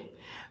plea,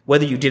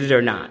 whether you did it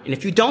or not. And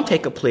if you don't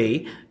take a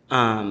plea,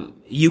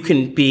 you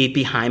can be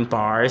behind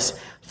bars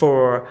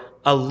for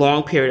a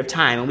long period of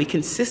time. And we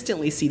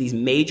consistently see these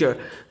major,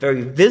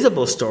 very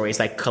visible stories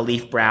like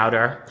Khalif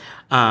Browder,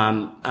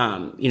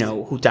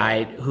 who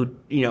died,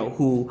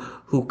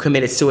 who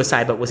committed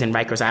suicide but was in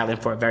Rikers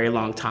Island for a very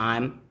long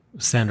time.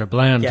 Sandra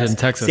Bland in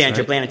Texas.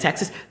 Sandra Bland in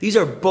Texas. These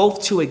are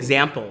both two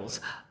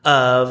examples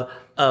of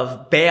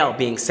bail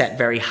being set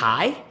very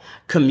high,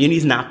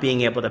 communities not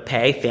being able to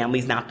pay,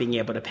 families not being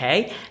able to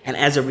pay, and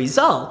as a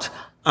result,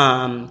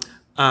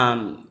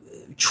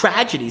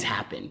 tragedies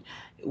happen.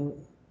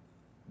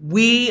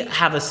 We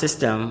have a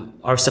system,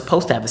 or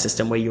supposed to have a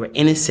system, where you are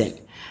innocent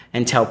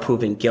until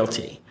proven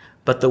guilty.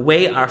 But the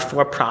way our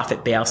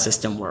for-profit bail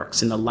system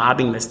works and the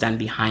lobbying that's done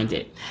behind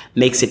it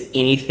makes it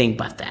anything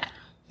but that.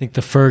 I think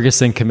the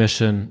Ferguson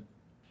Commission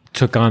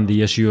took on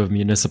the issue of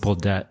municipal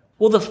debt.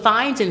 Well, the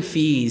fines and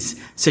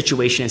fees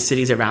situation in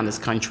cities around this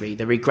country,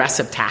 the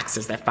regressive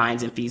taxes that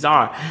fines and fees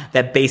are,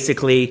 that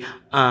basically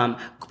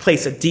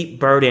place a deep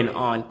burden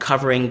on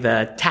covering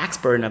the tax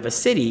burden of a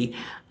city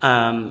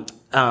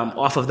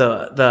off of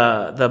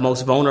the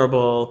most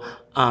vulnerable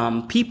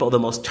people, the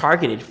most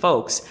targeted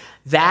folks.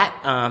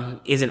 That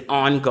is an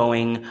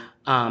ongoing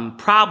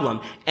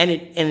problem, and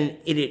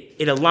it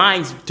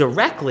aligns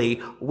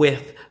directly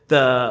with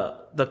the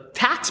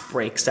tax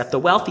breaks that the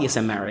wealthiest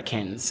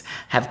Americans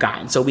have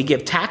gotten. So we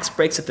give tax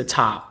breaks at the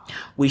top.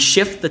 We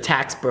shift the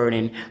tax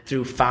burden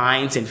through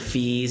fines and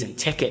fees and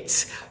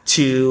tickets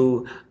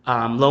to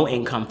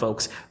low-income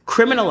folks,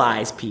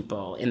 criminalize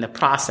people in the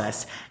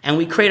process, and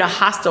we create a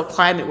hostile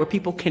climate where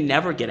people can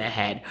never get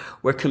ahead,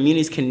 where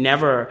communities can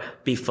never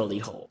be fully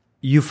whole.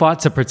 You fought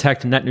to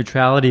protect net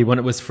neutrality when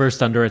it was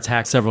first under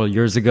attack several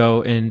years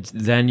ago, and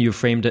then you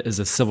framed it as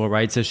a civil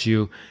rights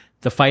issue.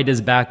 The fight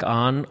is back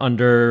on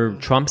under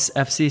Trump's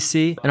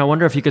FCC. And I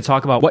wonder if you could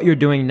talk about what you're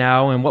doing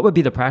now and what would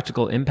be the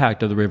practical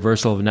impact of the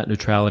reversal of net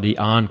neutrality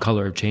on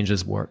Color of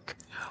Change's work.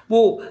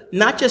 Well,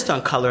 not just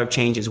on Color of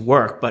Change's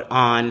work, but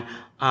on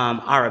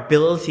our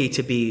ability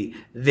to be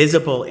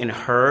visible and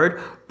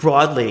heard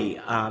broadly.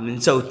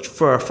 And so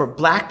for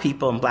Black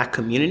people and Black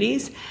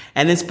communities,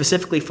 and then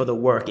specifically for the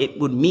work, it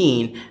would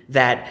mean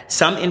that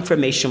some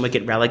information would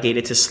get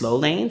relegated to slow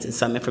lanes and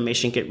some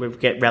information get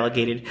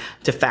relegated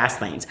to fast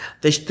lanes.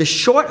 The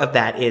short of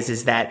that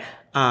is that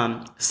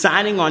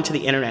signing onto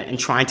the internet and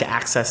trying to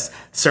access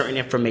certain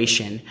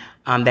information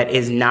that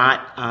is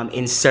not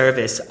in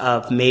service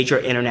of major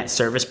internet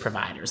service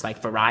providers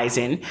like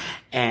Verizon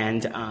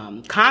and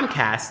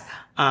Comcast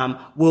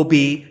will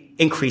be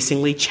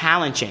increasingly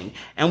challenging.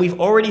 And we've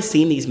already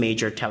seen these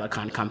major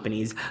telecom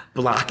companies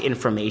block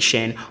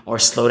information or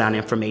slow down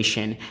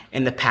information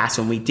in the past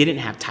when we didn't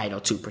have Title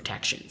II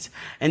protections.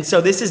 And so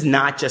this is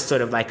not just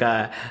sort of like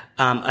a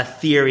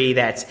theory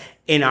that's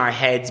in our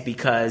heads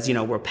because,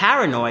 we're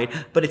paranoid,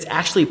 but it's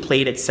actually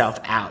played itself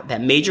out that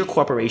major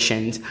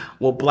corporations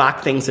will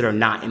block things that are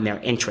not in their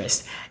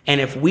interest. And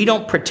if we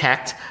don't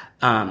protect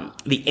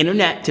the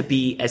internet to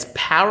be as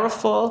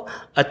powerful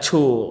a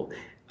tool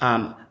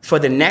for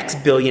the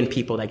next billion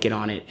people that get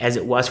on it as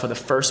it was for the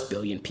first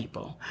billion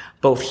people,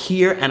 both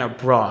here and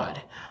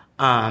abroad,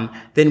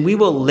 then we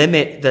will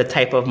limit the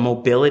type of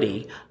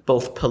mobility,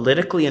 both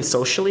politically and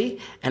socially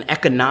and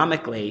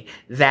economically,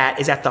 that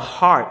is at the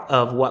heart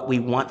of what we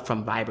want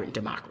from vibrant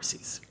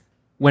democracies.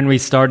 When we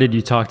started,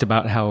 you talked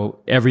about how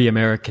every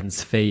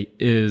American's fate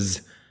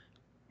is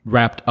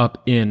wrapped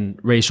up in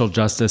racial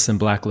justice and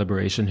Black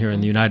liberation here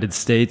in the United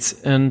States.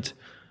 And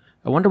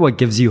I wonder what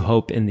gives you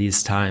hope in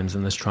these times,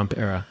 in this Trump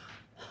era.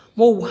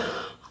 Well,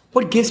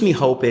 what gives me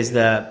hope is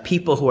the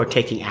people who are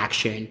taking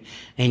action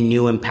in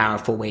new and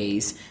powerful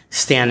ways,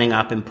 standing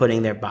up and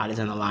putting their bodies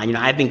on the line.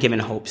 I've been given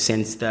hope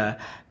since the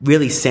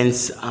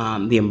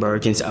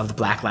emergence of the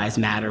Black Lives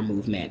Matter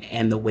movement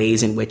and the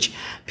ways in which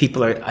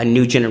a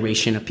new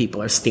generation of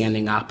people are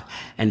standing up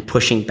and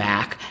pushing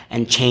back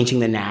and changing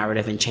the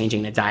narrative and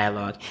changing the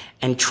dialogue.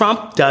 And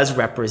Trump does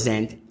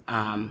represent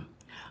a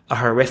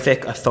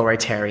horrific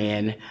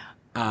authoritarian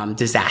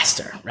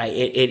disaster, right?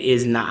 It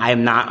is not, I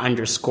am not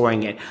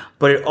underscoring it,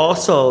 but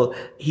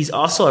he's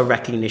also a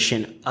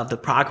recognition of the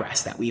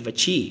progress that we've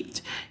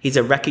achieved. He's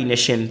a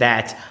recognition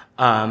that,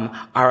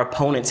 our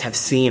opponents have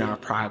seen our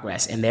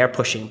progress and they're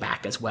pushing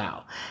back as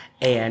well.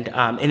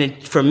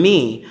 For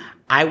me,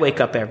 I wake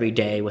up every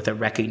day with a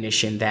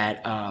recognition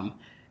that,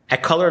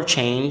 at Color of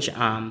Change,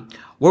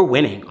 we're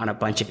winning on a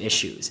bunch of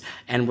issues,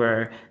 and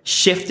we're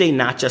shifting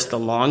not just the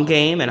long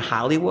game in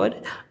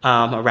Hollywood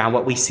around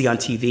what we see on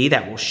TV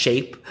that will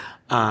shape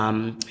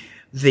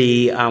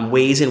the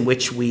ways in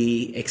which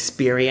we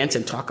experience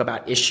and talk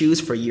about issues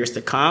for years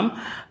to come,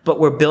 but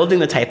we're building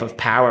the type of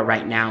power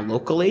right now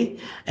locally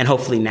and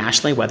hopefully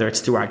nationally, whether it's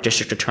through our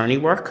district attorney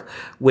work,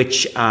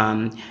 which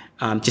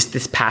just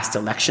this past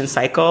election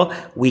cycle,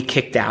 we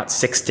kicked out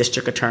 6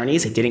 district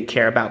attorneys who didn't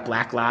care about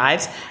Black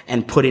lives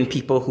and put in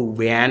people who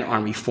ran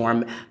on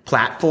reform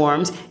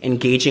platforms,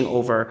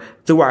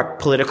 through our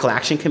political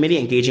action committee,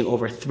 engaging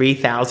over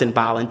 3,000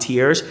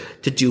 volunteers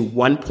to do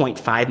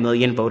 1.5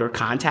 million voter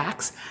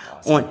contacts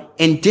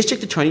in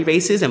district attorney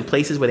races in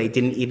places where they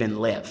didn't even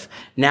live.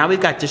 Now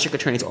we've got district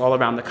attorneys all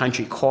around the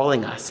country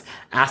calling us,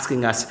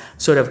 asking us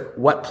sort of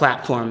what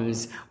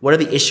are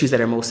the issues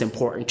that are most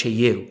important to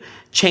you?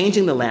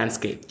 Changing the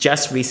landscape.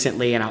 Just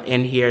recently, and I'll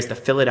end here, is the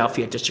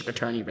Philadelphia district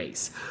attorney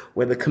race,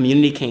 where the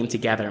community came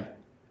together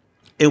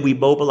and we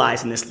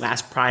mobilized in this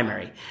last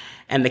primary.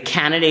 And the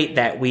candidate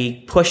that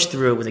we pushed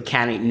through was a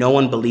candidate no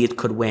one believed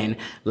could win,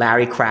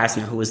 Larry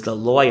Krasner, who was the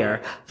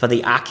lawyer for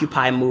the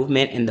Occupy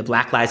movement and the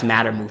Black Lives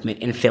Matter movement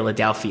in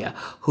Philadelphia,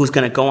 who's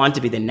going to go on to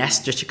be the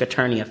next district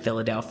attorney of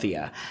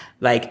Philadelphia.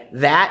 Like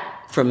that,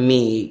 for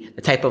me,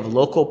 the type of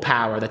local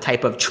power, the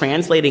type of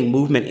translating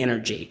movement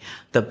energy,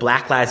 the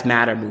Black Lives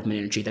Matter movement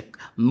energy, the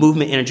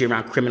movement energy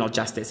around criminal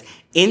justice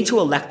into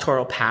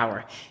electoral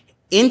power,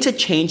 into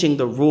changing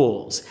the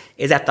rules,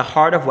 is at the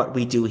heart of what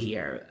we do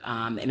here.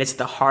 And it's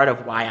the heart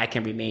of why I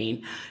can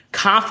remain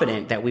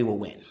confident that we will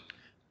win.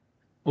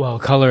 Well,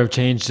 Color of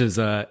Change is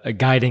a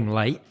guiding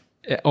light.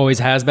 It always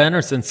has been,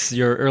 or since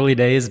your early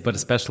days, but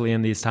especially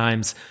in these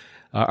times.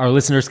 Our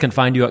listeners can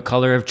find you at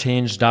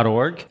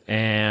colorofchange.org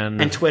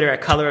and Twitter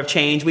at Color of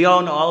Change. We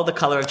all know all the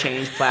Color of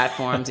Change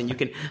platforms, and you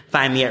can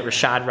find me at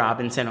Rashad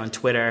Robinson on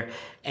Twitter.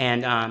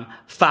 And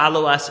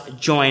follow us,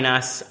 join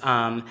us,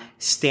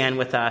 stand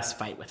with us,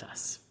 fight with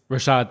us.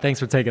 Rashad, thanks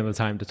for taking the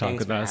time to talk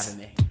with us. Thanks for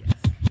having me.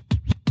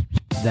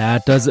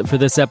 That does it for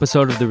this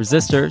episode of The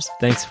Resistors.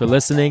 Thanks for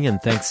listening,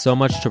 and thanks so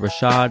much to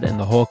Rashad and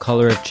the whole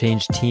Color of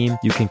Change team.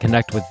 You can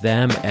connect with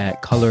them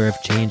at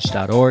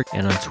colorofchange.org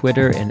and on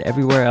Twitter and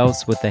everywhere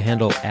else with the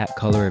handle at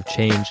Color of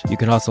Change. You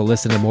can also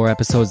listen to more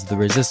episodes of The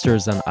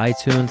Resistors on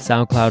iTunes,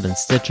 SoundCloud, and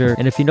Stitcher.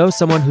 And if you know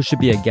someone who should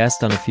be a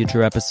guest on a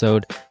future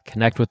episode,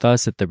 connect with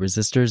us at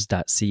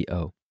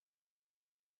theresistors.co.